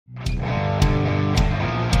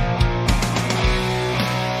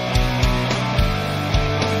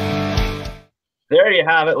There you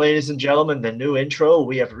have it, ladies and gentlemen. The new intro.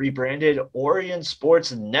 We have rebranded Orion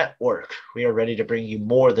Sports Network. We are ready to bring you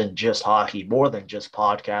more than just hockey, more than just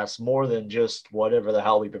podcasts, more than just whatever the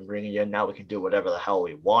hell we've been bringing you. Now we can do whatever the hell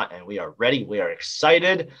we want, and we are ready. We are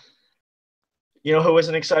excited. You know who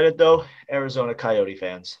isn't excited, though? Arizona Coyote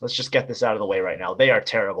fans. Let's just get this out of the way right now. They are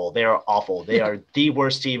terrible. They are awful. They are the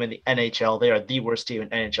worst team in the NHL. They are the worst team in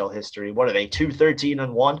NHL history. What are they,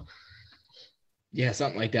 2-13-1? Yeah,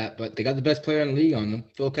 something like that. But they got the best player in the league on them,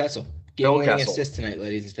 Phil Kessel. Phil Game-winning Kessel. assist tonight,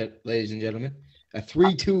 ladies and gentlemen. A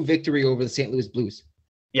 3-2 victory over the St. Louis Blues.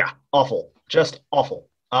 Yeah, awful. Just awful.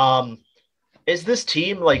 Is this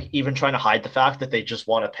team like even trying to hide the fact that they just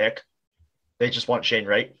want to pick? They just want Shane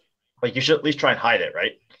Wright? Like, you should at least try and hide it,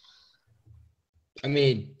 right? I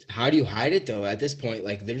mean, how do you hide it, though, at this point?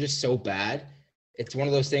 Like, they're just so bad. It's one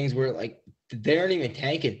of those things where, like, they aren't even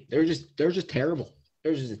tanking. They're just terrible.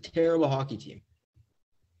 They're just a terrible hockey team.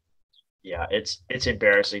 Yeah, it's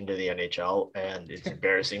embarrassing to the NHL, and it's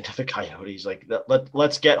embarrassing to the Coyotes. Like,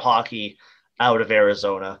 let's get hockey out of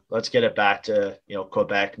Arizona. Let's get it back to,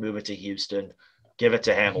 Quebec, move it to Houston, give it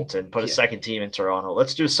to Hamilton, put a second team in Toronto.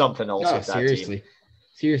 Let's do something else with that team.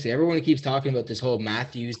 Seriously, everyone keeps talking about this whole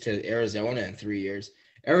Matthews to Arizona in 3 years.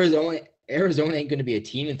 Arizona ain't going to be a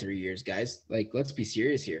team in 3 years, guys. Like, let's be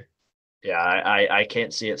serious here. Yeah, I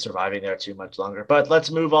can't see it surviving there too much longer. But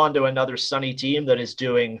let's move on to another sunny team that is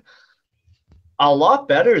doing a lot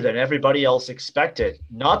better than everybody else expected.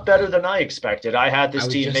 Not better than I expected. I had this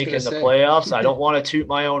team making the playoffs. I don't want to toot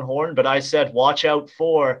my own horn, but I said, watch out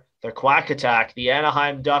for the Quack Attack, the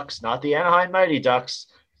Anaheim Ducks, not the Anaheim Mighty Ducks,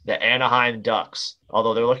 the Anaheim Ducks,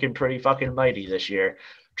 although they're looking pretty fucking mighty this year.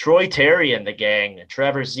 Troy Terry and the gang,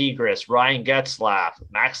 Trevor Zegras, Ryan Getzlaf,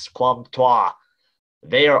 Max Comtois,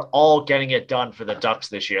 they are all getting it done for the Ducks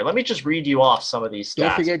this year. Let me just read you off some of these stats.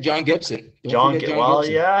 Don't forget John Gibson. I'm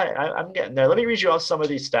getting there. Let me read you off some of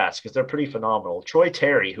these stats because they're pretty phenomenal. Troy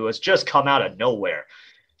Terry, who has just come out of nowhere,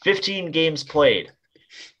 15 games played,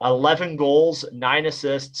 11 goals, 9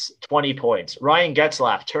 assists, 20 points. Ryan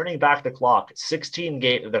Getzlaf, turning back the clock, 16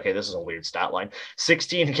 games. Okay, this is a weird stat line.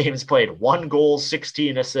 16 games played, 1 goal,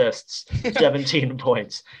 16 assists, 17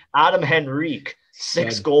 points. Adam Henrique,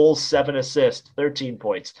 6 goals, 7 assists, 13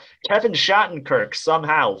 points. Kevin Shattenkirk,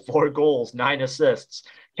 somehow, 4 goals, 9 assists.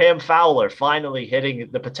 Cam Fowler finally hitting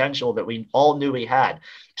the potential that we all knew he had.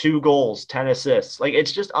 2 goals, 10 assists. Like,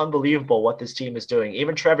 it's just unbelievable what this team is doing.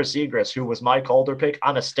 Even Trevor Zegras, who was my Calder pick,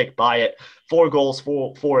 I'm a stick by it. 4 goals,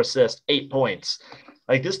 4 assists, 8 points.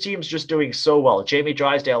 Like, this team's just doing so well. Jamie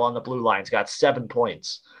Drysdale on the blue line's got 7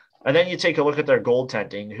 points. And then you take a look at their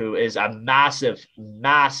goaltending, who is a massive,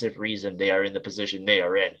 massive reason they are in the position they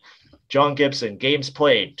are in. John Gibson, games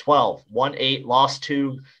played, 12, won 8, lost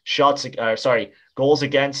 2, goals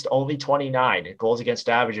against only 29, goals against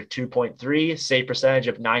average of 2.3, save percentage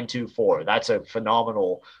of 924. That's a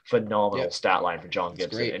phenomenal stat line for John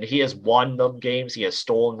Gibson. And he has won them games. He has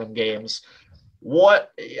stolen them games.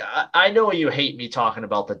 I know you hate me talking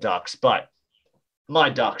about the Ducks, but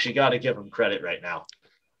my Ducks, you got to give them credit right now.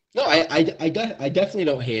 No, I definitely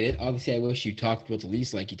don't hate it. Obviously, I wish you talked about the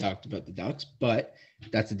Leafs like you talked about the Ducks, but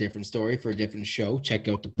that's a different story for a different show. Check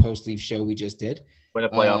out the post-Leaf show we just did. Win a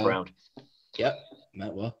playoff round. Yep.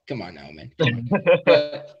 Well, come on now, man.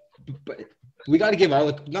 but we got to give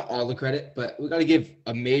not all the credit, but we got to give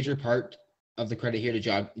a major part of the credit here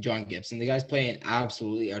to John Gibson. The guy's playing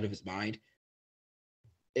absolutely out of his mind.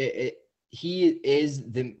 He is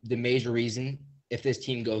the major reason if this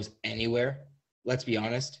team goes anywhere. Let's be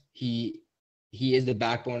honest. He is the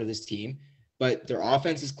backbone of this team, but their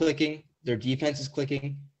offense is clicking. Their defense is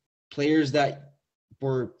clicking. Players that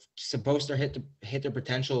were supposed to hit their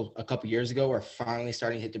potential a couple years ago are finally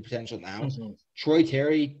starting to hit their potential now. Mm-hmm. Troy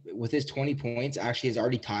Terry, with his 20 points, actually has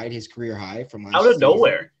already tied his career high from last season.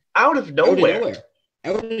 Out of nowhere.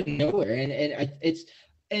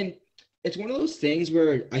 And it's one of those things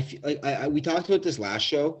where I feel like we talked about this last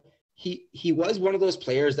show. He was one of those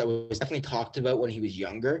players that was definitely talked about when he was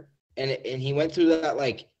younger, and he went through that,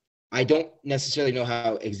 like, I don't necessarily know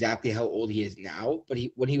how old he is now, but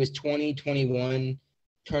when he was 20, 21,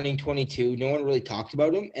 turning 22, no one really talked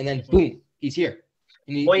about him, and then boom, he's here.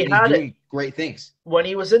 And he's doing great things. When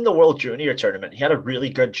he was in the World Junior Tournament, he had a really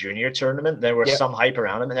good junior tournament. There was some hype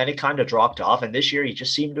around him, and then he kind of dropped off, and this year he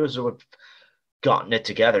just seemed to have gotten it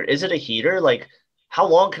together. Is it a heater? Like, how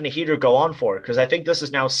long can a heater go on for? Because I think this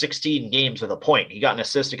is now 16 games with a point. He got an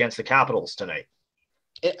assist against the Capitals tonight.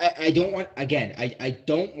 I don't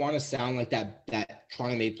want to sound like that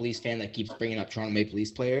Toronto Maple Leafs fan that keeps bringing up Toronto Maple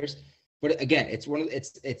Leafs players. But again, it's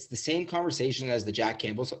the same conversation as the Jack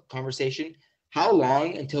Campbell conversation. How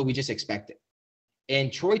long until we just expect it?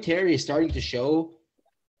 And Troy Terry is starting to show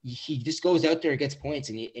he just goes out there and gets points,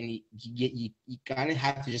 and you kind of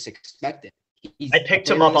have to just expect it. He's I a picked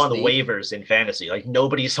him player up in the on the state. waivers in fantasy. Like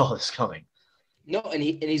nobody saw this coming. No, and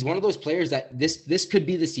he's one of those players that this could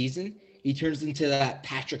be the season he turns into that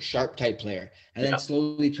Patrick Sharp type player, and then Yeah.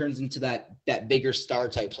 slowly turns into that bigger star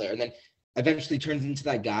type player, and then eventually turns into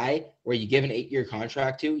that guy where you give an 8-year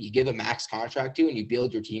contract to, you give a max contract to, and you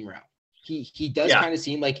build your team around. He does Yeah. kind of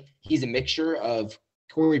seem like he's a mixture of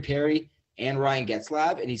Corey Perry and Ryan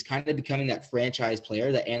Getzlab, and he's kind of becoming that franchise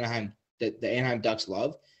player that the Anaheim Ducks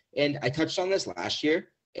love. And I touched on this last year.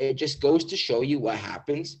 It just goes to show you what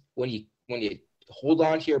happens when you hold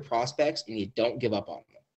on to your prospects and you don't give up on them.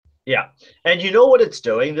 Yeah. And you know what it's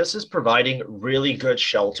doing? This is providing really good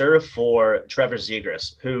shelter for Trevor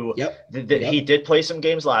Zegras, who he did play some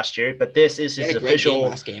games last year, but this is his official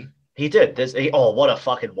last game. He did this. What a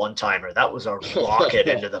fucking one-timer. That was a rocket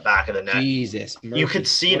into the back of the net. Jesus. Murphy. You could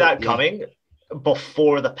see that coming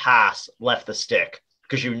before the pass left the stick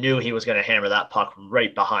because you knew he was going to hammer that puck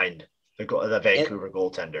right behind the Vancouver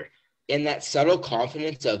goaltender. And that subtle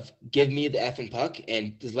confidence of give me the effing puck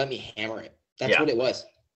and just let me hammer it. That's what it was.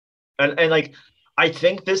 And like, I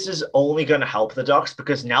think this is only going to help the Ducks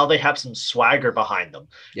because now they have some swagger behind them.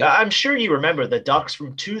 Yep. I'm sure you remember the Ducks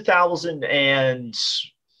from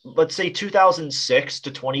 2006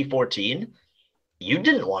 to 2014. You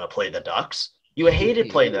didn't want to play the Ducks. You hated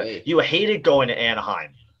playing them. You hated going to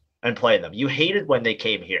Anaheim and playing them. You hated when they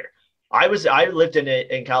came here. I lived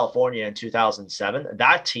in California in 2007.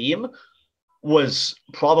 That team was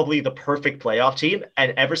probably the perfect playoff team.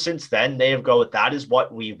 And ever since then, they have that is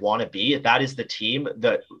what we want to be. That is the team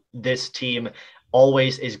that this team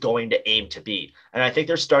always is going to aim to be. And I think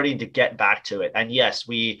they're starting to get back to it. And yes,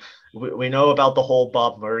 we know about the whole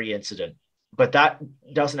Bob Murray incident, but that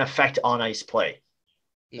doesn't affect on-ice play.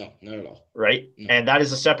 No, not at all. Right? No. And that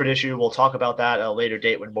is a separate issue. We'll talk about that at a later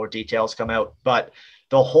date when more details come out. But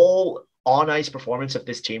the whole on-ice performance of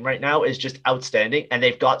this team right now is just outstanding, and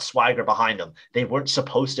they've got swagger behind them. They weren't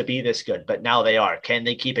supposed to be this good, but now they are. Can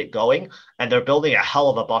they keep it going? And they're building a hell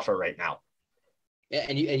of a buffer right now. Yeah,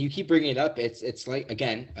 and you keep bringing it up. It's like,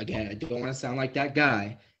 again, I don't want to sound like that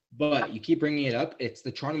guy, but you keep bringing it up. It's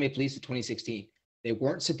the Toronto Maple Leafs of 2016. They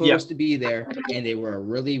weren't supposed to be there, and they were a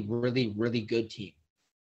really, really, really good team.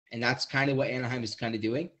 And that's kind of what Anaheim is kind of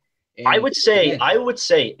doing. And I would say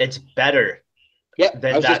it's better. Yeah,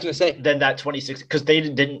 I was just going to say. Than that 26, because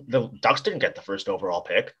the Ducks didn't get the first overall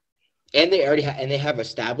pick. And they already they have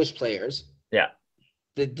established players. Yeah.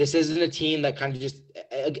 This isn't a team that kind of just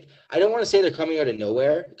 – I don't want to say they're coming out of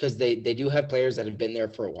nowhere because they do have players that have been there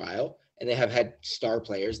for a while and they have had star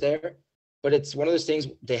players there. But it's one of those things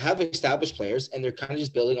 – they have established players and they're kind of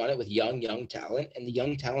just building on it with young talent, and the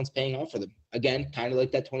young talent's paying off for them. Again, kind of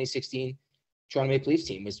like that 2016 Toronto Maple Leafs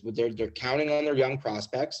team. They're counting on their young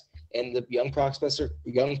prospects, and the young prospects are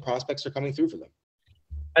coming through for them.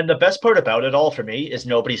 And the best part about it all for me is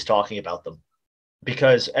nobody's talking about them.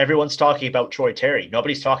 Because everyone's talking about Troy Terry.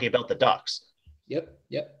 Nobody's talking about the Ducks. Yep.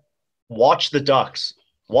 Watch the Ducks.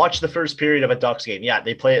 Watch the first period of a Ducks game. Yeah,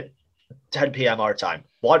 they play at 10 p.m. our time.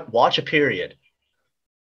 Watch a period.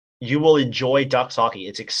 You will enjoy Ducks hockey.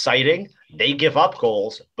 It's exciting. They give up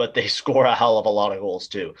goals, but they score a hell of a lot of goals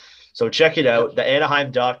too. So check it out. The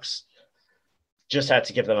Anaheim Ducks. Just had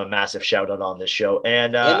to give them a massive shout out on this show.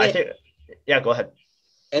 And I think, go ahead.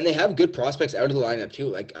 And they have good prospects out of the lineup too.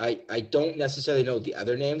 Like I don't necessarily know the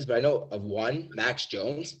other names, but I know of one, Max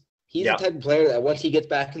Jones. He's the type of player that once he gets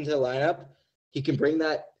back into the lineup, he can bring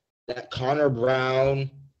that Connor Brown,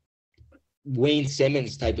 Wayne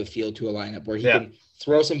Simmons type of feel to a lineup where he can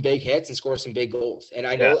throw some big hits and score some big goals. And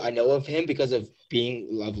I know of him because of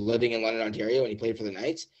living in London, Ontario, and he played for the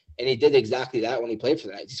Knights. And he did exactly that when he played for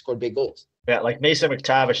the Knights. He scored big goals. Yeah, like Mason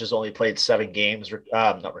McTavish has only played 7 games.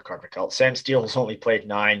 Not Rickard Rakell. Sam Steele has only played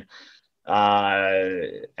 9.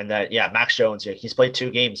 And that, Max Jones, he's played 2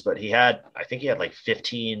 games, but I think he had like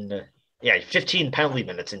 15 penalty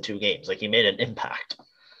minutes in 2 games. Like he made an impact.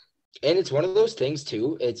 And it's one of those things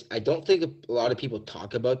too. I don't think a lot of people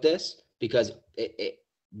talk about this because it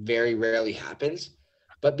very rarely happens.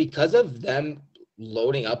 But because of them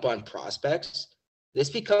loading up on prospects, this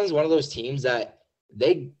becomes one of those teams that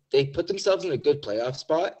they put themselves in a good playoff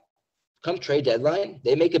spot. Come trade deadline,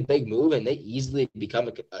 they make a big move and they easily become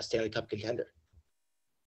a Stanley Cup contender.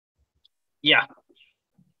 Yeah.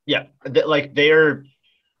 They're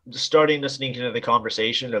starting to sneak into the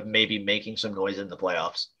conversation of maybe making some noise in the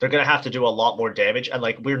playoffs. They're going to have to do a lot more damage. And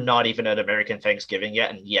we're not even at American Thanksgiving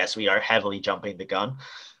yet. And yes, we are heavily jumping the gun,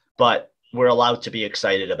 but we're allowed to be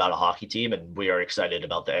excited about a hockey team, and we are excited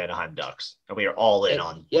about the Anaheim Ducks, and we are all in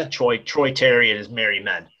on Yeah. Troy Terry and his merry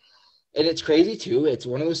men. And it's crazy too. It's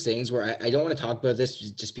one of those things where I don't want to talk about this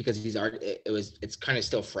just because it's kind of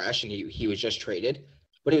still fresh and he was just traded.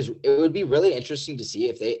 But it would be really interesting to see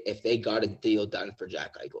if they got a deal done for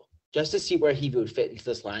Jack Eichel, just to see where he would fit into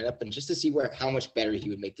this lineup and just to see how much better he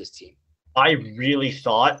would make this team. I really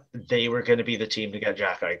thought they were going to be the team to get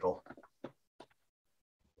Jack Eichel.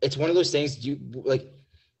 It's one of those things. You like,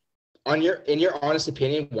 in your honest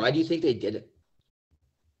opinion, why do you think they did it?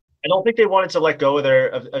 I don't think they wanted to let go of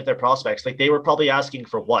their prospects. Like, they were probably asking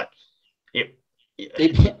for what?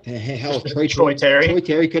 Hell, Troy Terry. Troy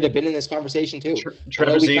Terry could have been in this conversation too.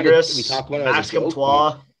 Trevor Zegras, Max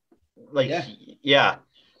Comtois. Yeah.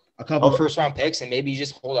 A couple of first-round picks, and maybe you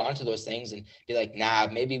just hold on to those things and be like, nah,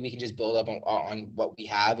 maybe we can just build up on what we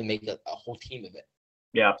have and make a whole team of it.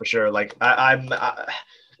 Yeah, for sure. Like, and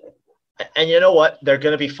you know what? They're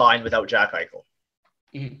going to be fine without Jack Eichel.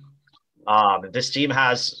 Mm-hmm. This team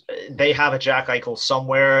they have a Jack Eichel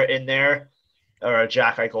somewhere in there, or a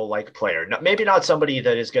Jack Eichel like player. Maybe not somebody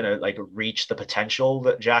that is going to like reach the potential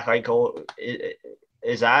that Jack Eichel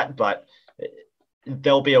is at, but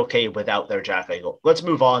they'll be okay without their Jack Eichel. Let's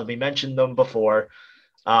move on. We mentioned them before.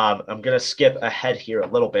 I'm going to skip ahead here a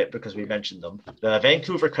little bit because we mentioned them. The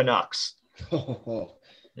Vancouver Canucks.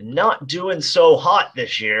 Not doing so hot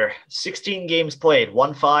this year. 16 games played,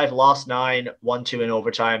 1-5, lost 9, 1-2 in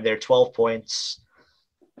overtime. They're 12 points.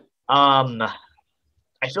 I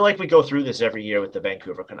feel like we go through this every year with the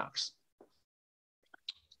Vancouver Canucks.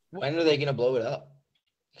 When are they going to blow it up?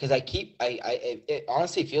 Because it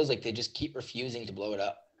honestly feels like they just keep refusing to blow it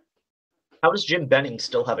up. How does Jim Benning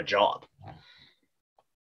still have a job?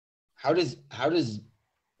 Is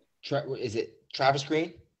it Travis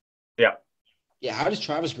Green? Yeah. Yeah, how does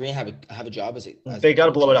Travis Green have a job as they got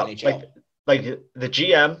to blow it up. Like the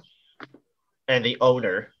GM and the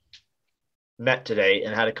owner met today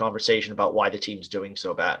and had a conversation about why the team's doing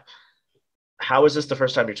so bad. How is this the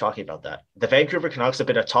first time you're talking about that? The Vancouver Canucks have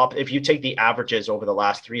been if you take the averages over the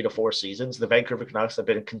last 3 to 4 seasons, the Vancouver Canucks have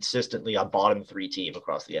been consistently a bottom 3 team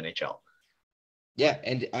across the NHL. Yeah,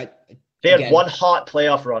 and they had one hot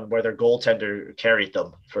playoff run where their goaltender carried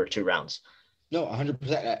them for 2 rounds. No,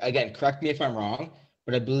 100%. Again, correct me if I'm wrong,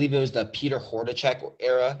 but I believe it was the Peter Hornacek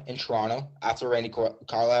era in Toronto after Randy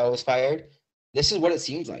Carlyle was fired. This is what it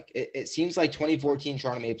seems like. It seems like 2014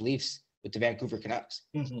 Toronto Maple Leafs with the Vancouver Canucks.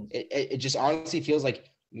 Mm-hmm. It just honestly feels like,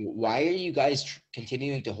 why are you guys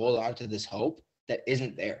continuing to hold on to this hope that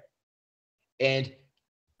isn't there? And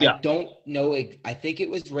I don't know. I think it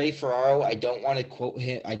was Ray Ferraro. I don't want to quote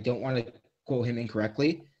him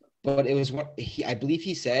incorrectly, but it was I believe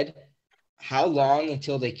he said, how long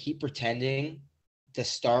until they keep pretending the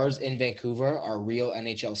stars in Vancouver are real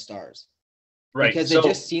NHL stars? Right. Because they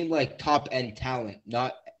just seem like top-end talent,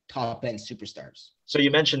 not top-end superstars. So you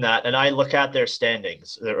mentioned that, and I look at their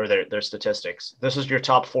standings or their statistics. This is your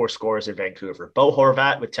top 4 scorers in Vancouver. Bo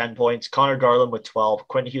Horvat with 10 points, Connor Garland with 12,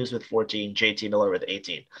 Quinn Hughes with 14, JT Miller with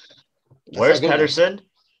 18. Where's Pettersson?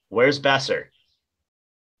 Where's Besser?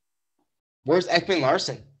 Where's Ekman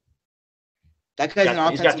Larson? That guy's an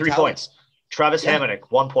offensive He's got 3 talent. points. Travis Hamonic,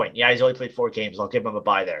 1 point. Yeah, he's only played 4 games. I'll give him a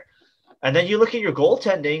bye there. And then you look at your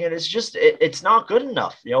goaltending, and it's just it's not good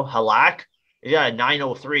enough. You know, Halak, he got a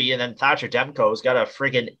 903, and then Thatcher Demko's got a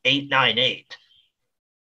friggin' 898.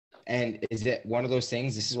 And is it one of those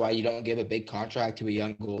things? This is why you don't give a big contract to a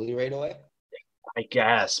young goalie right away? I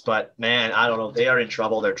guess, but man, I don't know. They are in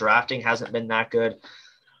trouble. Their drafting hasn't been that good.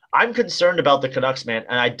 I'm concerned about the Canucks, man,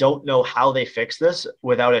 and I don't know how they fix this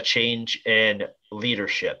without a change in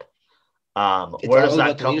leadership. Where does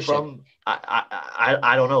that come from?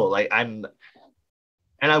 I don't know. And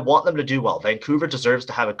I want them to do well. Vancouver deserves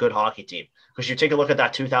to have a good hockey team, because you take a look at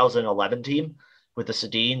that 2011 team with the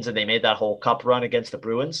Sedins, and they made that whole cup run against the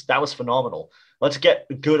Bruins. That was phenomenal. Let's get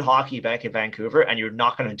good hockey back in Vancouver, and you're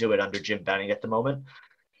not going to do it under Jim Benning at the moment.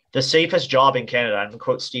 The safest job in Canada, I'm going to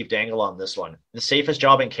quote Steve Dangle on this one. The safest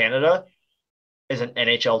job in Canada is an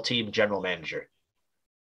NHL team general manager.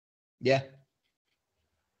 Yeah.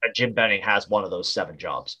 Jim Benning has one of those 7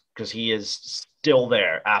 jobs because he is still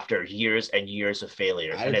there after years and years of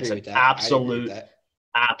failure. And it's an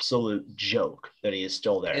absolute joke that he is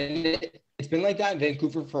still there. And it's been like that in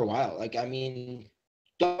Vancouver for a while. Like, I mean,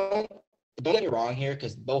 don't get me wrong here,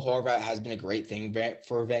 because Bo Horvat has been a great thing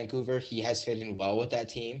for Vancouver. He has fit in well with that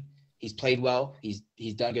team. He's played well. He's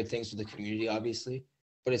done good things for the community, obviously.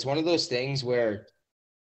 But it's one of those things where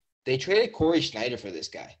they traded Corey Schneider for this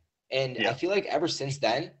guy. And I feel like ever since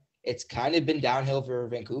then, it's kind of been downhill for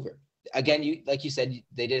Vancouver. Again, like you said,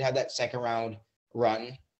 they did have that second round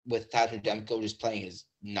run with Thatcher Demko just playing his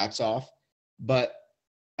nuts off. But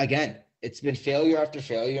again, it's been failure after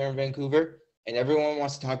failure in Vancouver, and everyone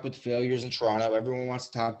wants to talk about the failures in Toronto. Everyone wants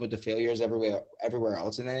to talk about the failures everywhere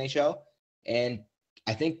else in the NHL. And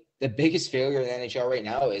I think the biggest failure in the NHL right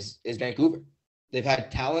now is Vancouver. They've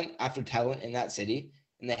had talent after talent in that city,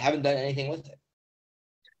 and they haven't done anything with it.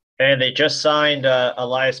 And they just signed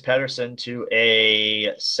Elias Pettersson to a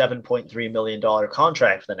 $7.3 million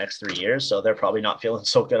contract for the next 3 years. So they're probably not feeling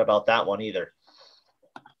so good about that one either.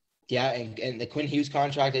 Yeah, and the Quinn Hughes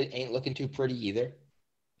contract ain't looking too pretty either.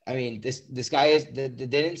 I mean, this guy is they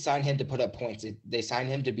didn't sign him to put up points. They signed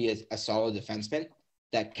him to be a solid defenseman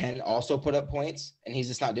that can also put up points, and he's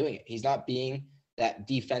just not doing it. He's not being that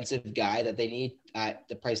defensive guy that they need at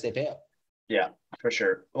the price they pay him. Yeah, for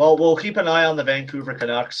sure. Well, we'll keep an eye on the Vancouver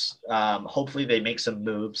Canucks. Hopefully they make some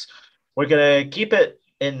moves. We're gonna keep it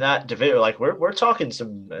in that division. Like we're talking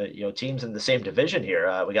some teams in the same division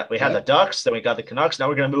here. We had the Ducks, then we got the Canucks. Now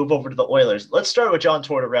we're gonna move over to the Oilers. Let's start with John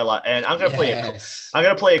Tortorella, and I'm gonna play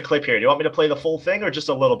a clip here. Do you want me to play the full thing or just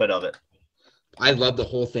a little bit of it? I love the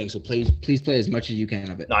whole thing, so please play as much as you can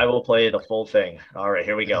of it. I will play the full thing. All right,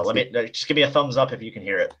 here we go. Just give me a thumbs up if you can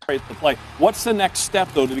hear it. Right, the play. What's the next step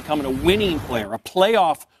though to becoming a winning player, a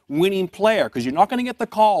playoff winning player? Because you're not going to get the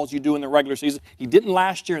calls you do in the regular season. He didn't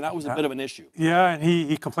last year, and that was a bit of an issue. Yeah, and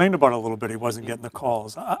he complained about it a little bit. He wasn't getting the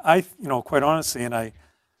calls. I quite honestly, and I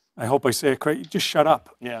hope I say it correct, just shut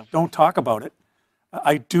up. Yeah. Don't talk about it.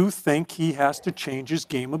 I do think he has to change his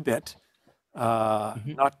game a bit.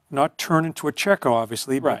 Not turn into a checker,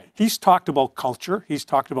 obviously, but right. He's talked about culture. He's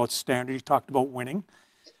talked about standard. He's talked about winning.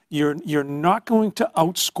 You're not going to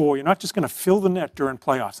outscore. You're not just going to fill the net during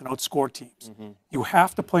playoffs and outscore teams. Mm-hmm. You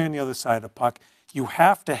have to play on the other side of the puck. You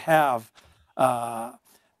have to have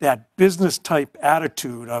that business type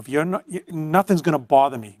attitude of nothing's going to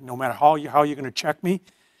bother me, no matter how you're going to check me.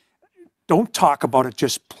 Don't talk about it.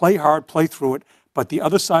 Just play hard, play through it. But the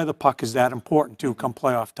other side of the puck is that important, too, come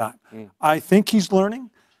playoff time. I think he's learning.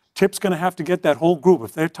 Tip's going to have to get that whole group.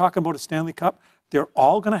 If they're talking about a Stanley Cup, they're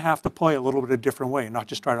all going to have to play a little bit a different way, not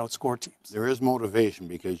just try to outscore teams. There is motivation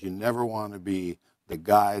because you never want to be the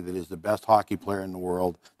guy that is the best hockey player in the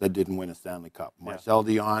world that didn't win a Stanley Cup. Yeah. Marcel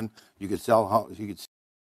Dion, you could sell. All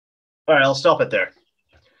right, I'll stop it there.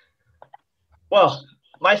 Well,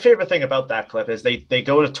 my favorite thing about that clip is they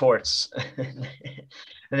go to Torts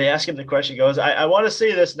and they ask him the question. He goes, I want to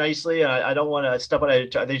say this nicely, and I don't want to step on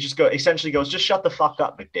it. They just essentially goes, just shut the fuck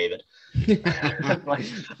up, McDavid.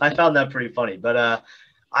 I found that pretty funny. But,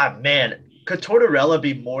 man, could Tortorella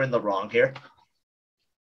be more in the wrong here?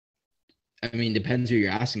 I mean, depends who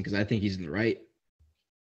you're asking, because I think he's in the right.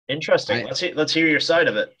 Interesting. Let's hear your side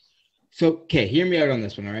of it. So, okay, hear me out on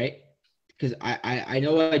this one, all right? Because I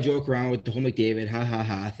know I joke around with the whole McDavid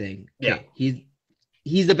thing. Okay, yeah,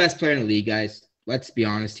 he's the best player in the league, guys. Let's be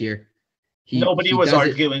honest here. Nobody was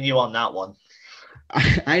arguing you on that one.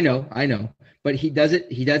 I know, but he does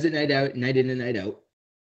it night out, night in and night out.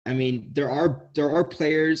 I mean, there are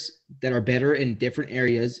players that are better in different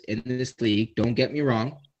areas in this league. Don't get me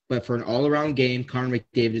wrong, but for an all-around game, Connor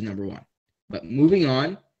McDavid is number one. But moving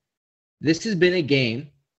on, this has been a game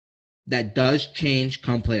that does change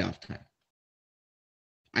come playoff time.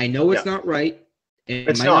 I know it's not right.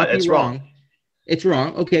 It might not be wrong. It's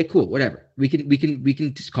wrong. Okay, cool. Whatever. We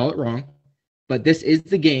can just call it wrong. But this is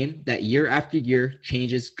the game that year after year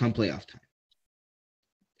changes come playoff time.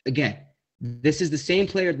 Again, this is the same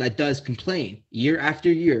player that does complain year after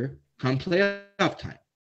year come playoff time.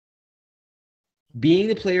 Being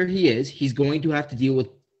the player he is, he's going to have to deal with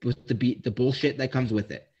the bullshit that comes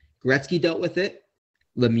with it. Gretzky dealt with it.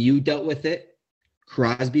 Lemieux dealt with it.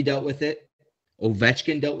 Crosby dealt with it.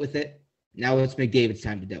 Ovechkin dealt with it. Now it's McDavid's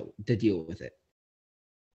time to deal with it.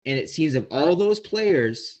 And it seems of all those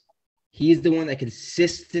players, he's the one that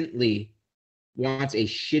consistently wants a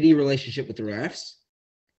shitty relationship with the refs.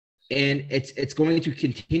 And it's going to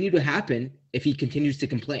continue to happen if he continues to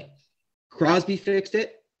complain. Crosby fixed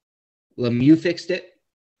it. Lemieux fixed it.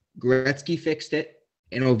 Gretzky fixed it.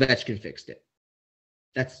 And Ovechkin fixed it.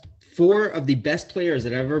 That's 4 of the best players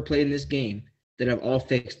that have ever played in this game that have all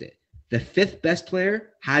fixed it. The 5th best player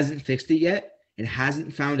hasn't fixed it yet and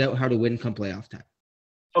hasn't found out how to win come playoff time.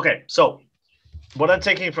 Okay, so what I'm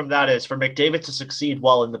taking from that is for McDavid to succeed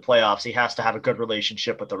well in the playoffs, he has to have a good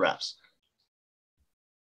relationship with the refs.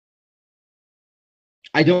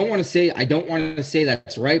 I don't want to say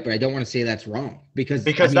that's right, but I don't want to say that's wrong because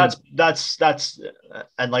that's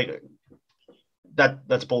and like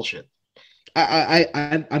that's bullshit.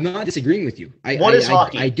 I'm not disagreeing with you. What is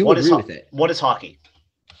hockey? I do agree with it. What is hockey?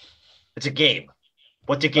 It's a game.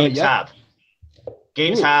 What do games have?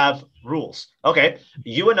 Games have rules. Okay,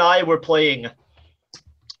 you and I were playing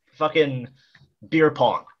fucking beer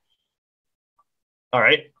pong. All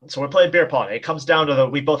right, so we're playing beer pong. It comes down to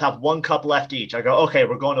we both have 1 cup left each. I go, okay,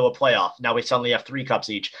 we're going to a playoff. Now we suddenly have 3 cups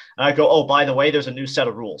each. And I go, oh, by the way, there's a new set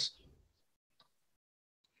of rules.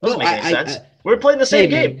 Doesn't make any sense. We're playing the same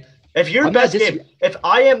game. If you're best game, if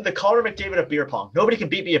I am the Connor McDavid of beer pong, nobody can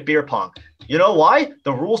beat me at beer pong. You know why?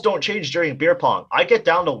 The rules don't change during beer pong. I get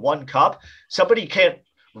down to 1 cup. Somebody can't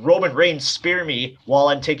Roman Reigns spear me while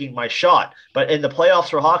I'm taking my shot. But in the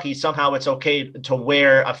playoffs for hockey, somehow it's okay to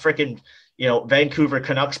wear a freaking Vancouver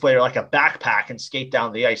Canucks player like a backpack and skate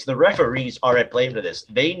down the ice. The referees are at blame to this.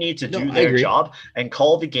 They need to do their job and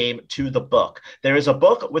call the game to the book. There is a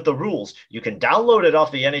book with the rules. You can download it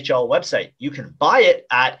off the NHL website. You can buy it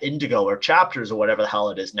at Indigo or Chapters or whatever the hell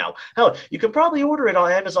it is now. Hell, you can probably order it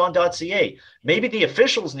on Amazon.ca. Maybe the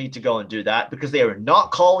officials need to go and do that because they are not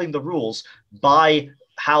calling the rules by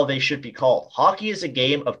how they should be called. Hockey is a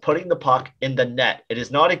game of putting the puck in the net. It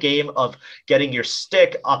is not a game of getting your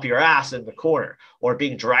stick up your ass in the corner or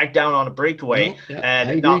being dragged down on a breakaway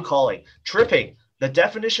and not calling. Tripping. The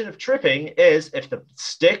definition of tripping is if the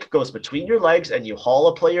stick goes between your legs and you haul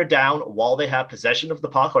a player down while they have possession of the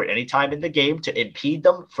puck or any time in the game to impede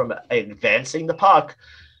them from advancing the puck,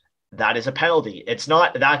 that is a penalty. It's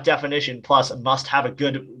not that definition plus must have a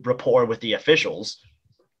good rapport with the officials.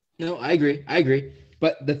 No, I agree.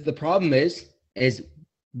 But the problem is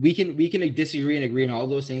we can disagree and agree on all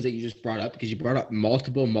those things that you just brought up because you brought up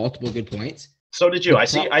multiple good points. So did you. I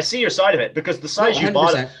see your side of it because the size you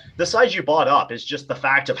bought up is just the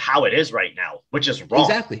fact of how it is right now, which is wrong.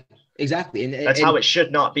 Exactly. And that's how it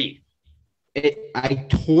should not be. I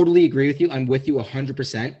totally agree with you. I'm with you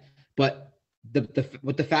 100%. But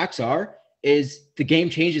what the facts are is the game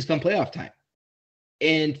changes come playoff time,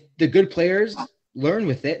 and the good players learn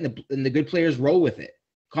with it, and the good players roll with it.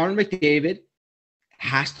 Connor McDavid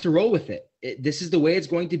has to roll with it. This is the way it's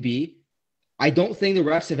going to be. I don't think the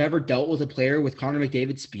refs have ever dealt with a player with Connor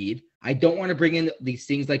McDavid's speed. I don't want to bring in these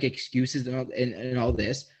things like excuses and all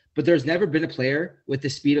this, but there's never been a player with the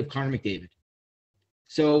speed of Connor McDavid.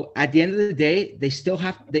 So at the end of the day, they still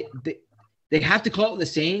have they have to call it the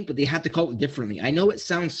same, but they have to call it differently. I know it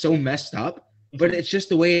sounds so messed up, but it's just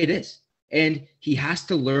the way it is. And he has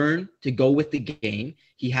to learn to go with the game.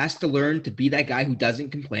 He has to learn to be that guy who doesn't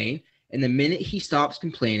complain. And the minute he stops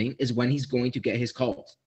complaining is when he's going to get his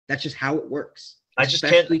calls. That's just how it works.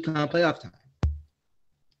 Especially come playoff time.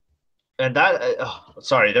 And that,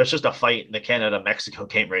 sorry, there's just a fight in the Canada-Mexico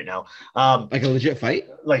game right now. Like a legit fight?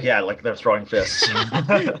 Like they're throwing fists.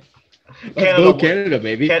 Canada,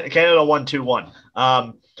 baby. Canada won 2-1.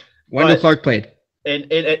 Wendell Clark played. In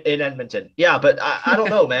Edmonton. Yeah, but I don't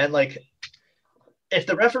know, man. Like, if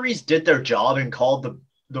the referees did their job and called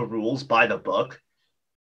the rules by the book,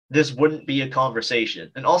 this wouldn't be a conversation.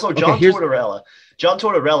 And also, John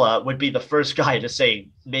Tortorella would be the first guy to say,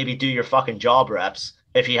 maybe do your fucking job, reps,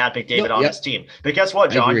 if he had McDavid on his team. But guess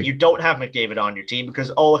what, John? You don't have McDavid on your team because,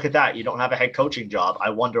 oh, look at that. You don't have a head coaching job.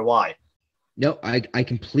 I wonder why. No, I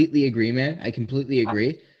completely agree, man. I completely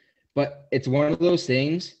agree. But it's one of those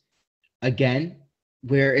things, again,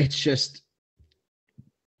 where it's just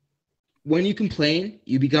when you complain,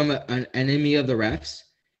 you become an enemy of the refs.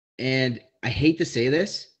 And I hate to say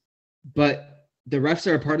this, but the refs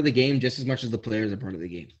are a part of the game just as much as the players are part of the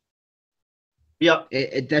game. Yeah.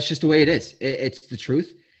 That's just the way it is. It's the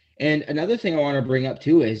truth. And another thing I want to bring up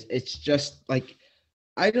too is it's just like,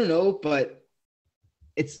 I don't know, but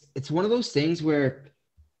it's one of those things where,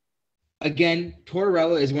 again,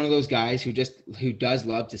 Tortorella is one of those guys who does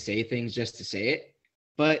love to say things just to say it.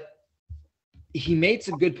 But he made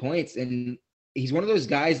some good points, and he's one of those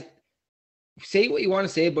guys. Say what you want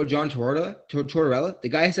to say about John Tortorella. The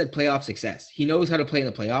guy has had playoff success. He knows how to play in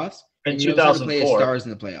the playoffs. In 2004, he knows how to play his stars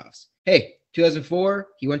in the playoffs. Hey, 2004,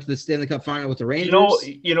 he went to the Stanley Cup final with the Rangers.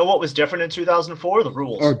 You know what was different in 2004? The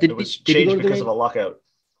rules. Or it was changed because of a lockout.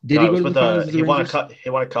 Did he go to the finals with the Rangers? He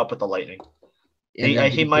won a cup with the Lightning.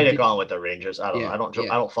 He might have gone with the Rangers. I don't know.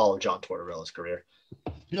 I don't follow John Tortorella's career.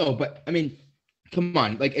 No, but I mean, come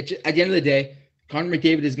on. Like at the end of the day, Connor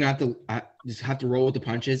McDavid is going to have to roll with the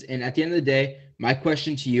punches. And at the end of the day, my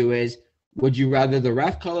question to you is: would you rather the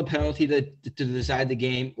ref call a penalty to decide the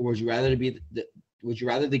game, or would you rather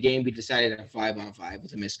the game be decided at 5-on-5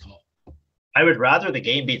 with a missed call? I would rather the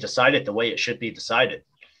game be decided the way it should be decided.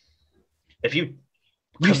 If you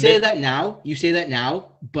say that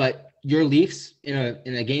now, but your Leafs in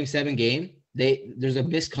a Game 7 game, there's a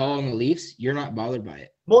missed call on the Leafs. You're not bothered by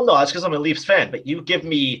it. Well, no, that's because I'm a Leafs fan. But you give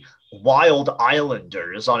me Wild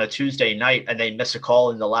Islanders on a Tuesday night and they miss a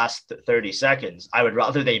call in the last 30 seconds. I would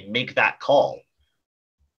rather they make that call.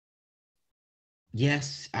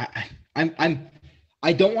 Yes,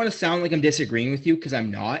 I don't want to sound like I'm disagreeing with you because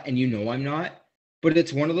I'm not, and you know I'm not. But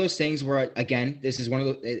it's one of those things where, again, this is one of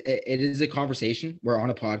the. It is a conversation. We're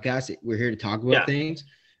on a podcast. We're here to talk about Yeah, things.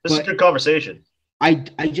 this is a But good conversation. I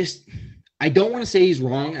don't want to say he's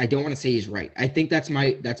wrong. I don't want to say he's right. I think that's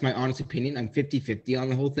my honest opinion. I'm 50-50 on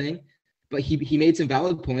the whole thing. But he made some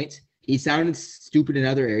valid points. He sounded stupid in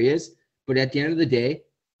other areas. But at the end of the day,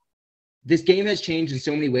 this game has changed in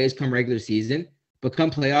so many ways come regular season. But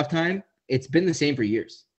come playoff time, it's been the same for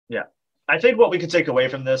years. Yeah. I think what we could take away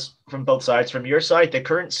from this, from both sides, from your side, the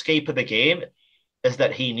current scape of the game is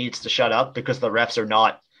that he needs to shut up because the refs are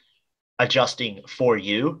not adjusting for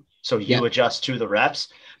you. So you adjust to the refs.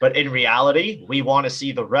 But in reality, we want to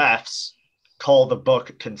see the refs call the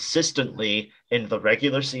book consistently in the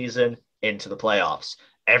regular season into the playoffs.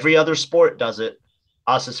 Every other sport does it.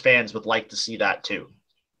 Us as fans would like to see that too.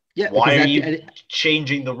 Yeah. Why are you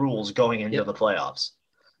changing the rules going into the playoffs?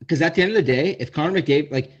 Because at the end of the day, if Connor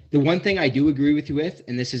McDavid, like the one thing I do agree with you with,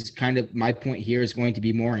 and this is kind of my point here is going to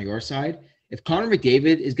be more on your side. If Connor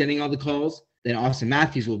McDavid is getting all the calls, then Austin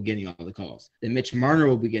Matthews will be getting all the calls. Then Mitch Marner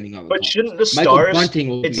will be getting all the calls. But shouldn't the Michael Stars... Bunting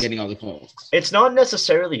will be getting all the calls. It's not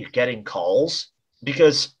necessarily getting calls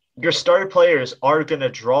because your star players are going to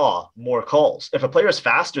draw more calls. If a player is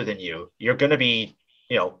faster than you, you're going to be,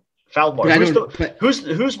 fouled more.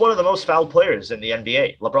 Who's one of the most fouled players in the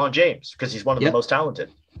NBA? LeBron James, because he's one of the most talented.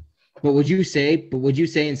 But would you say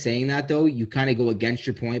in saying that though, you kind of go against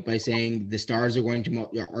your point by saying the Stars are going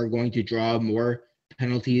to draw more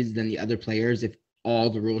penalties than the other players if all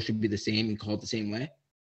the rules should be the same and called the same way?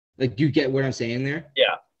 Like, do you get what I'm saying there?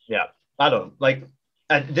 Yeah. I don't like.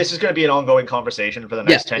 This is going to be an ongoing conversation for the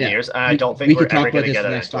next 10 years, and I don't think we're ever going to get it.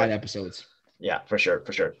 The next 5 episodes. Yeah, for sure.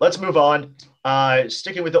 Let's move on.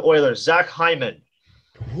 Sticking with the Oilers, Zach Hyman.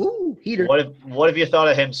 Ooh, heater. What have you thought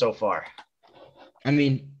of him so far? I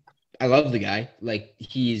mean, I love the guy. Like,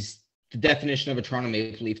 he's the definition of a Toronto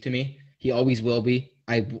Maple Leaf to me. He always will be.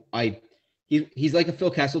 He's like a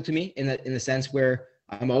Phil Kessel to me in the sense where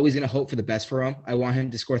I'm always going to hope for the best for him. I want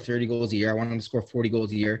him to score 30 goals a year. I want him to score 40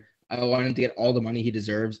 goals a year. I want him to get all the money he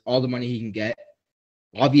deserves, all the money he can get.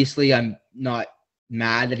 Obviously, I'm not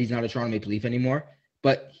mad that he's not a Toronto Maple Leaf anymore,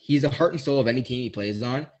 but he's the heart and soul of any team he plays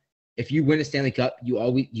on. If you win a Stanley Cup,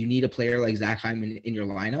 you need a player like Zach Hyman in your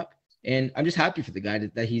lineup. And I'm just happy for the guy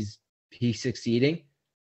that he's succeeding.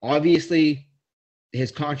 Obviously, his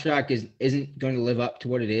contract isn't going to live up to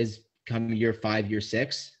what it is come year 5, year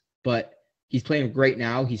 6, but he's playing great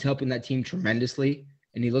now. He's helping that team tremendously,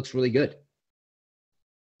 and he looks really good.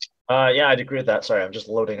 Yeah, I'd agree with that. Sorry, I'm just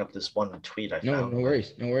loading up this one tweet I found. No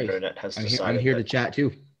worries. Internet has I'm here to chat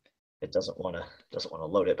too. It doesn't want to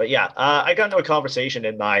load it, but yeah, I got into a conversation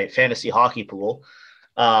in my fantasy hockey pool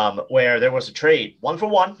where there was a trade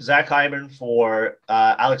 1-for-1, Zach Hyman for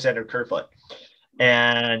Alexander Kerfoot,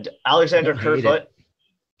 and Alexander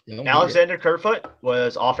Kerfoot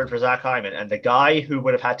was offered for Zach Hyman, and the guy who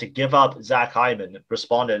would have had to give up Zach Hyman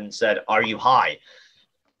responded and said, "Are you high?"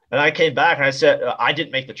 And I came back and I said, I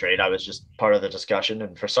didn't make the trade. I was just part of the discussion.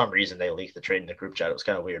 And for some reason, they leaked the trade in the group chat. It was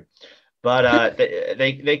kind of weird. But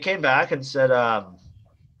they came back and said,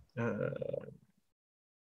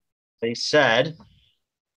 they said,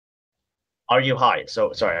 "Are you high?"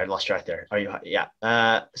 So sorry, I lost track there. Are you high?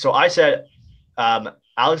 Yeah. So I said,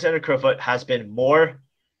 Alexander Kerfoot has been more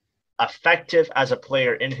effective as a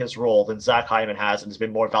player in his role than Zach Hyman has, and has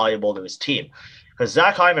been more valuable to his team. Because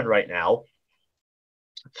Zach Hyman right now,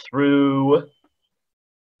 through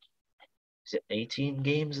 18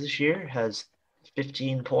 games this year, has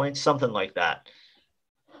 15 points, something like that.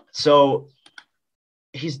 So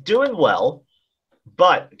he's doing well,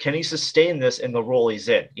 but can he sustain this in the role he's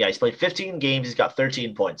in? Yeah, he's played 15 games. He's got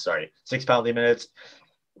 13 points, 6 penalty minutes.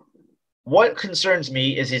 What concerns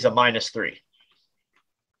me is he's a -3.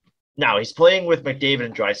 Now, he's playing with McDavid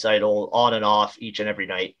and Draisaitl on and off each and every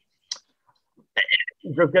night.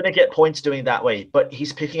 You're going to get points doing that way, but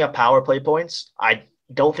he's picking up power play points. I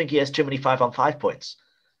don't think he has too many 5-on-5 points.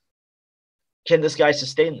 Can this guy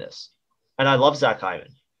sustain this? And I love Zach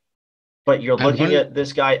Hyman, but you're looking at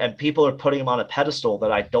this guy and people are putting him on a pedestal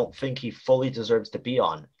that I don't think he fully deserves to be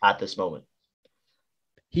on at this moment.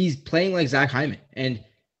 He's playing like Zach Hyman, and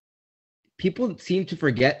people seem to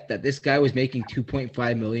forget that this guy was making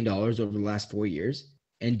 $2.5 million over the last 4 years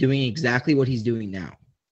and doing exactly what he's doing now.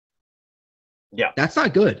 Yeah. That's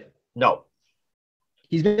not good. No.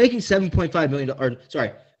 He's making $5.5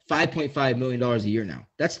 million a year now.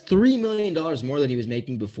 That's $3 million more than he was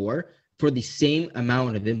making before for the same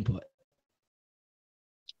amount of input.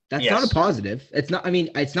 That's not a positive. It's not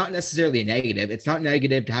necessarily a negative. It's not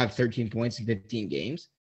negative to have 13 points in 15 games,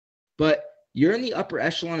 but you're in the upper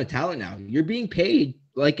echelon of talent now. You're being paid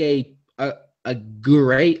like a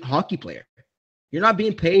great hockey player. You're not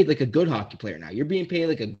being paid like a good hockey player now. You're being paid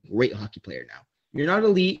like a great hockey player now. You're not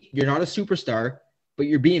elite. You're not a superstar, but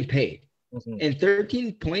you're being paid. Mhm. And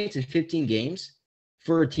 13 points in 15 games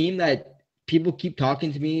for a team that people keep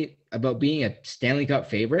talking to me about being a Stanley Cup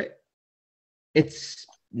favorite, it's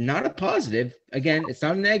not a positive. Again, it's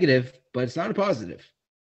not a negative, but it's not a positive.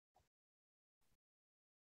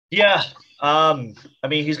 Yeah. I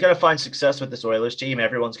mean, he's going to find success with this Oilers team.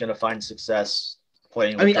 Everyone's going to find success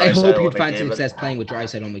playing with I hope Draisaitl he'd and find McDavid. success playing with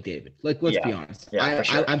Draisaitl and McDavid. Like, let's be honest. Yeah, for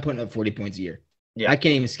sure. I'm putting up 40 points a year. Yeah. I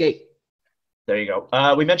can't even skate. There you go.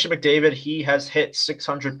 We mentioned McDavid. He has hit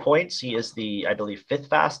 600 points. He is the, I believe, 5th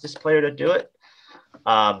fastest player to do it.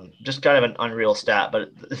 Just kind of an unreal stat.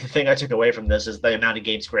 But the thing I took away from this is the amount of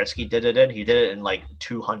games Gretzky did it in. He did it in like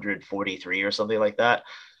 243 or something like that.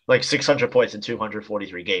 Like 600 points in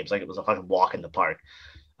 243 games. Like it was a fucking walk in the park.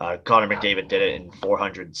 Connor McDavid did it in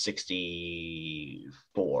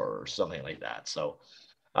 464 or something like that. So,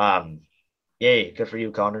 yay, good for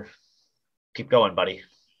you, Connor. Keep going, buddy.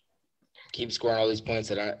 Keep scoring all these points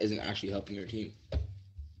that isn't actually helping your team.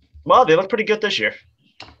 Well, they look pretty good this year.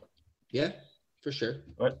 Yeah, for sure.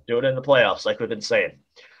 But do it in the playoffs, like we've been saying.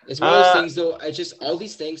 It's one of those things, though. I just all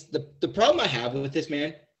these things. The problem I have with this,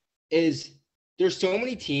 man, is there's so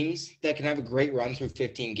many teams that can have a great run through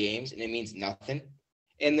 15 games and it means nothing.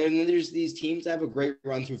 And then there's these teams that have a great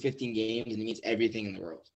run through 15 games and it means everything in the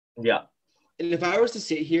world. Yeah. And if I was to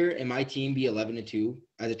sit here and my team be 11-2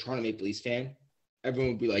 as a Toronto Maple Leafs fan,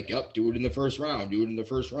 everyone would be like, yep, do it in the first round. Do it in the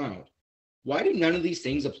first round. Why do none of these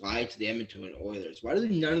things apply to the Edmonton Oilers? Why do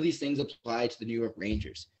none of these things apply to the New York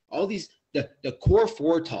Rangers? All these, the core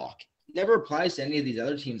four talk never applies to any of these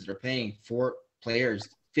other teams that are paying 4 players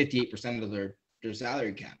 58% of their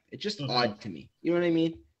salary cap. It's just odd to me. You know what I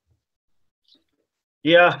mean?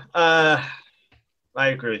 Yeah. I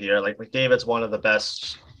agree with you. Like McDavid's one of the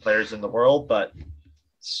best players in the world, but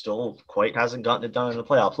still quite hasn't gotten it done in the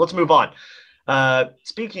playoffs. Let's move on.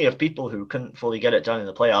 Speaking of people who couldn't fully get it done in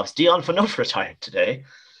the playoffs, Dion Phaneuf retired today.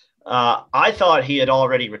 I thought he had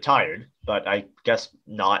already retired, but I guess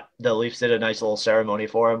not. The Leafs did a nice little ceremony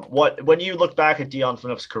for him. When you look back at Dion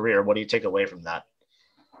Phaneuf's career, what do you take away from that?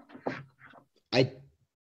 I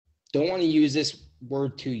don't want to use this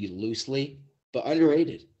word too loosely, but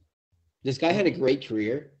underrated. This guy had a great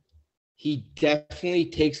career. He definitely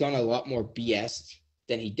takes on a lot more BS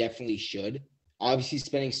than he definitely should. Obviously,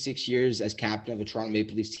 spending 6 years as captain of a Toronto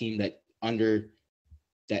Maple Leafs team that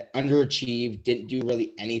underachieved, didn't do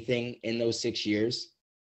really anything in those 6 years.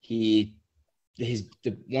 One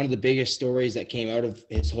of the biggest stories that came out of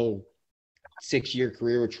his whole 6-year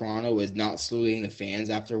career with Toronto was not saluting the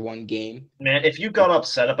fans after one game. Man, if you got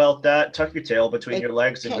upset about that, tuck your tail between your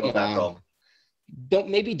legs and go back home.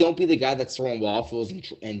 Don't be the guy that's throwing waffles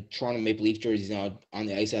and Toronto Maple Leaf jerseys on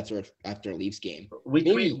the ice after a Leafs game.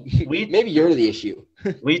 Maybe you're the issue.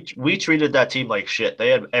 we treated that team like shit. They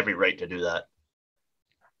had every right to do that.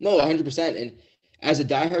 No, 100%. And as a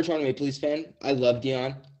diehard Toronto Maple Leafs fan, I love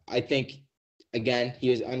Dion. I think, again,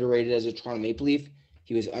 he was underrated as a Toronto Maple Leaf.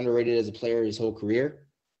 He was underrated as a player his whole career.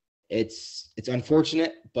 It's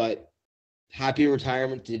unfortunate, but happy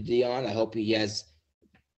retirement to Dion. I hope he has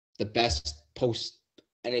the best post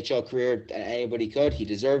NHL career that anybody could. He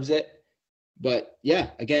deserves it. But yeah,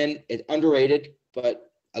 again, it's underrated,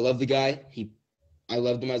 but I love the guy. I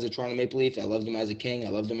loved him as a Toronto Maple Leaf. I loved him as a King. I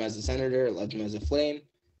loved him as a Senator. I loved him as a Flame.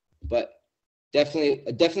 But definitely.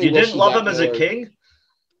 You didn't love him as a King?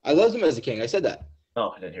 I loved him as a King. I said that.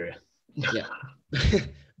 Oh, I didn't hear you. Yeah.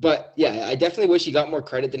 But yeah, I definitely wish he got more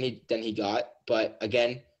credit than he got. But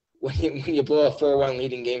again, when you blow a 4-1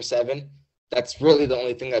 lead in Game 7, that's really the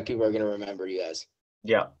only thing that people are going to remember you as.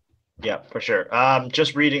 Yeah, for sure.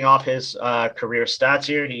 Just reading off his career stats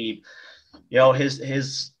here,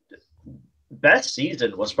 his best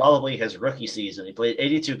season was probably his rookie season. He played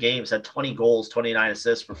 82 games, had 20 goals, 29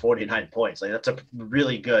 assists for 49 points. Like that's a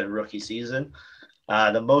really good rookie season.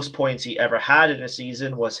 The most points he ever had in a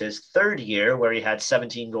season was his third year, where he had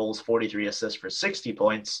 17 goals, 43 assists for 60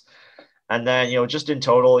 points. And then, just in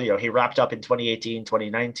total, he wrapped up in 2018,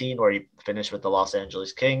 2019, where he finished with the Los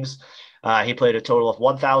Angeles Kings. He played a total of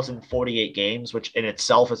 1,048 games, which in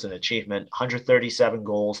itself is an achievement. 137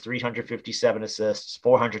 goals, 357 assists,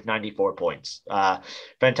 494 points.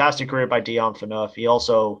 Fantastic career by Dion Phaneuf. He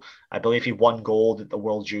also, I believe he won gold at the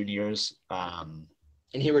World Juniors.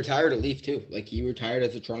 And he retired a Leaf too. Like he retired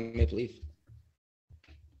as a Toronto Maple Leaf.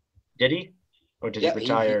 Did he? Or did he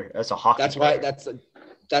retire as a hockey player?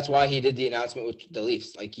 That's why he did the announcement with the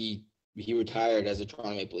Leafs. Like he retired as a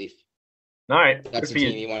Toronto Maple Leaf. All right. That's Good the for team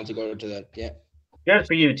you. he wanted to go to the. Yeah. Good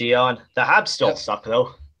for you, Dion. The Habs still Yep. suck,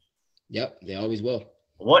 though. Yep. They always will.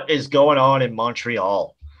 What is going on in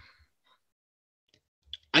Montreal?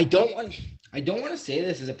 I don't want to say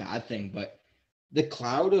this is a bad thing, but the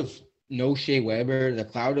cloud of no Shea Weber, the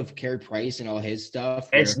cloud of Carey Price and all his stuff.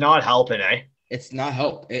 It's not helping, eh? It's not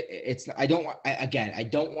help. It's I don't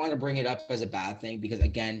want to bring it up as a bad thing because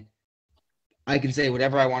again, I can say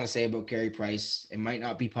whatever I want to say about Carey Price. It might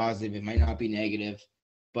not be positive, it might not be negative,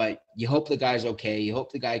 but you hope the guy's okay. You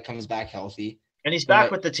hope the guy comes back healthy. And he's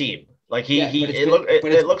back with the team. Like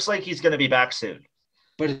it looks like he's going to be back soon.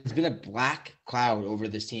 But it's been a black cloud over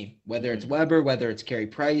this team. Whether it's Weber, whether it's Carey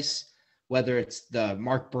Price, whether it's the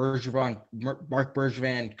Marc Bergevin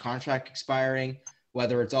contract expiring,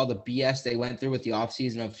 whether it's all the BS they went through with the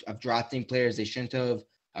offseason of drafting players they shouldn't have,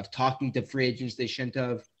 of talking to free agents they shouldn't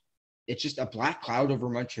have. It's just a black cloud over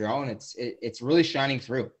Montreal, and it's really shining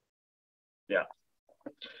through. Yeah.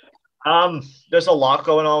 There's a lot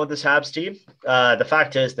going on with this Habs team. The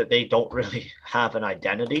fact is that they don't really have an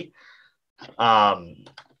identity.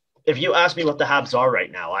 If you ask me what the Habs are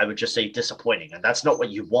right now, I would just say disappointing, and that's not what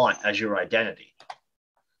you want as your identity.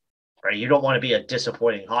 Right? You don't want to be a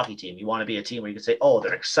disappointing hockey team. You want to be a team where you can say, "Oh,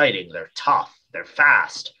 they're exciting, they're tough, they're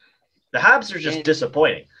fast." The Habs are just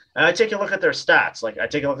disappointing. And I take a look at their stats. Like I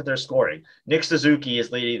take a look at their scoring. Nick Suzuki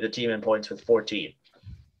is leading the team in points with 14.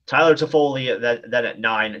 Tyler Toffoli then at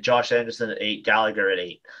 9. Josh Anderson at 8. Gallagher at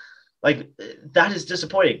 8. Like that is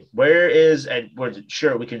disappointing. Where is, and we're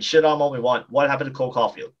sure we can shit on what we want. What happened to Cole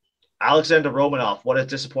Caulfield? Alexander Romanov, what a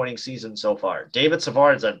disappointing season so far. David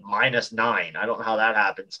Savard's at -9. I don't know how that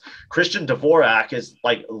happens. Christian Dvorak is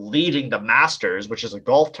like leading the Masters, which is a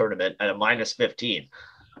golf tournament, at a -15.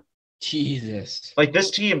 Jesus. Like this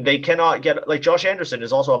team, they cannot get, like Josh Anderson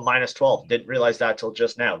is also a -12. Didn't realize that till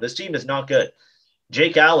just now. This team is not good.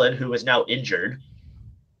 Jake Allen, who is now injured,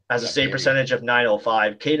 has a save percentage of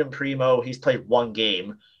 .905. Caden Primo, he's played one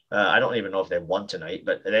game. I don't even know if they won tonight,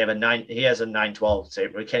 but they have a 9. He has a .912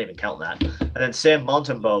 save. We can't even count that. And then Sam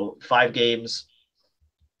Montembeault, 5 games,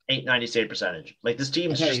 .890 save percentage. Like this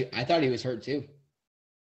team, I thought he was hurt too.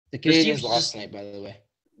 The Canadians lost tonight, by the way.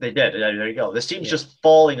 They did. There you go. This team's just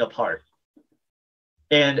falling apart.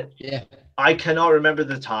 And I cannot remember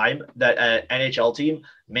the time that an NHL team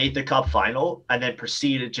made the Cup final and then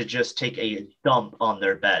proceeded to just take a dump on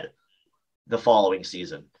their bed the following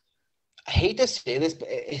season. I hate to say this, but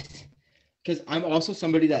because I'm also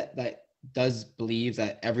somebody that does believe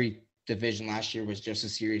that every division last year was just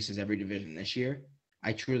as serious as every division this year.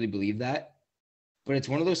 I truly believe that. But it's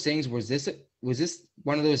one of those things, was this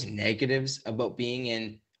one of those negatives about being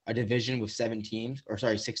in a division with 6 teams, or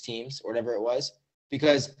whatever it was?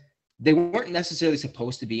 Because they weren't necessarily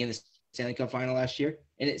supposed to be in the Stanley Cup final last year.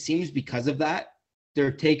 And it seems because of that,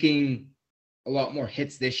 they're taking a lot more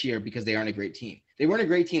hits this year because they aren't a great team. They weren't a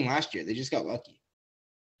great team last year. They just got lucky.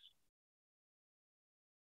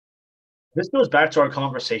 This goes back to our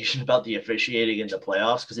conversation about the officiating in the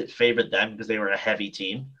playoffs because it favored them because they were a heavy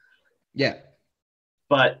team. Yeah.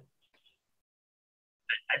 But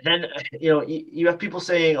then, you have people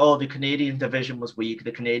saying, oh, the Canadian division was weak.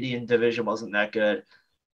 The Canadian division wasn't that good.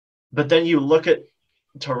 But then you look at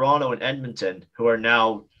Toronto and Edmonton, who are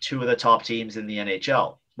now 2 of the top teams in the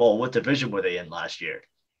NHL. Well, what division were they in last year?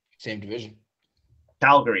 Same division.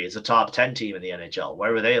 Calgary is a top 10 team in the NHL.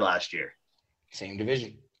 Where were they last year? Same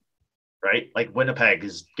division. Right? Like Winnipeg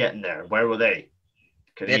is getting there. Where were they?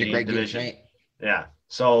 Canadian they had a great division. Game, yeah.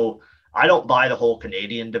 So I don't buy the whole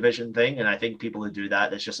Canadian division thing. And I think people who do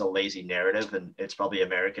that, it's just a lazy narrative. And it's probably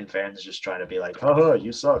American fans just trying to be like, oh,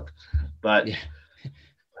 you suck. But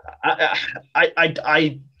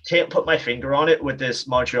I can't put my finger on it with this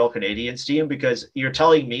Montreal Canadiens team because you're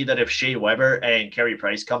telling me that if Shea Weber and Carey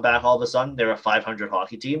Price come back all of a sudden, they're a 500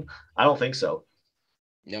 hockey team. I don't think so.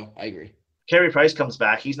 No, I agree. Carey Price comes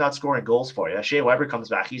back, he's not scoring goals for you. Shea Weber comes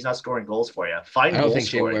back, he's not scoring goals for you. I don't think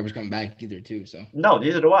Shea Weber's coming back either, too. So no,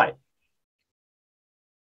 neither do I.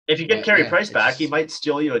 If you get Carey Price back, he might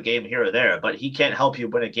steal you a game here or there, but he can't help you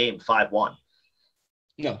win a game 5-1.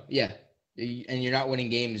 No, yeah. And you're not winning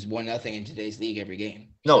games 1-0 in today's league every game.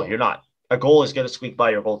 No, you're not. A goal is going to squeak by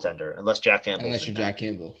your goaltender unless Jack Campbell. Unless you're Jack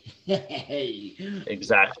Campbell.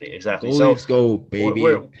 Exactly. Let's go, baby.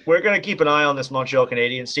 We're going to keep an eye on this Montreal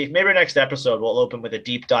Canadiens, Steve. Maybe next episode we'll open with a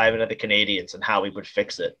deep dive into the Canadiens and how we would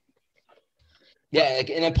fix it. Yeah, like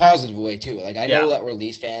in a positive way too. Like I know that we're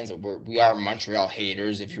Leafs fans, we are Montreal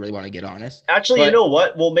haters. If you really want to get honest. Actually, you know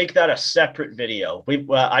what? We'll make that a separate video.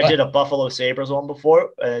 I did a Buffalo Sabres one before,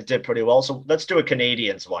 and it did pretty well. So let's do a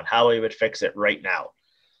Canadiens one. How we would fix it right now.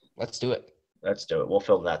 Let's do it. We'll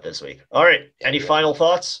film that this week. All right. Any final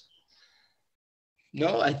thoughts?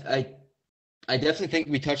 No, I definitely think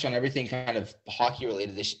we touched on everything kind of hockey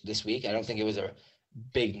related this week. I don't think it was a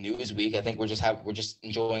big news week. I think we're just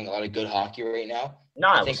enjoying a lot of good hockey right now. No,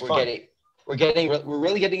 I it think was fun. we're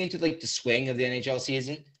really getting into like the swing of the NHL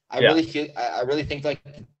season. I Yeah. really think like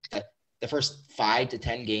the first 5 to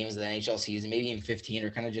 10 games of the NHL season, maybe even 15,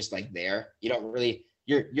 are kind of just like there. You don't really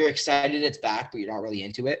you're excited it's back, but you're not really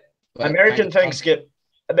into it. But American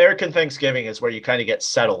Thanksgiving is where you kind of get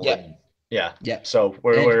settled. Yeah. And, yeah. Yeah. So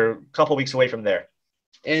we're a couple weeks away from there.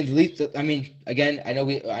 And the Leafs, I mean, again, I know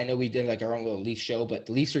we did like our own little Leaf show, but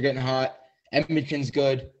the Leafs are getting hot. Edmonton's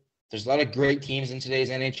good. There's a lot of great teams in today's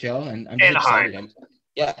NHL, and I'm just excited.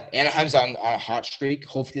 Anaheim's on a hot streak.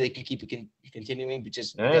 Hopefully, they can keep it continuing. But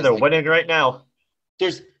just they're winning right now.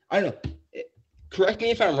 I don't know. Correct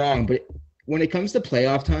me if I'm wrong, but when it comes to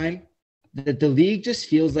playoff time, the league just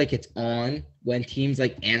feels like it's on when teams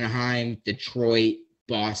like Anaheim, Detroit,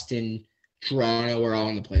 Boston, Toronto are all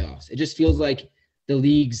in the playoffs. It just feels like the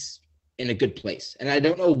league's in a good place. And I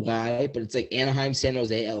don't know why, but it's like Anaheim, San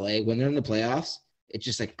Jose, LA, when they're in the playoffs, it's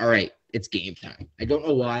just like, all right, it's game time. I don't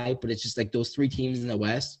know why, but it's just like those 3 teams in the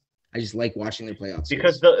West. I just like watching their playoffs.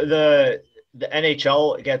 Because the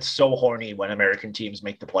NHL gets so horny when American teams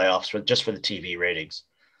make the playoffs for the TV ratings.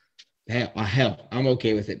 Hell, I'm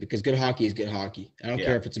okay with it because good hockey is good hockey. I don't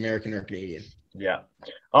care if it's American or Canadian. Yeah.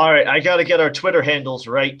 All right. I got to get our Twitter handles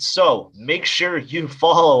right. So make sure you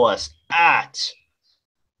follow us at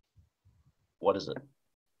OSN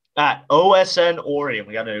Orion.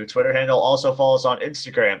 We got a new Twitter handle. Also follow us on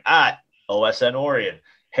Instagram at OSN Orion.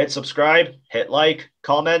 Hit subscribe, hit like,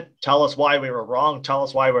 comment, tell us why we were wrong, tell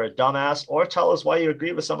us why we're a dumbass, or tell us why you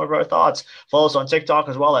agree with some of our thoughts. Follow us on TikTok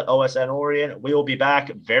as well at OSN Orion. We will be back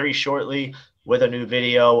very shortly with a new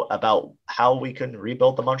video about how we can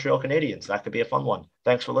rebuild the Montreal Canadiens. That could be a fun one.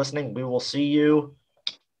 Thanks for listening. We will see you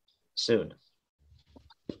soon.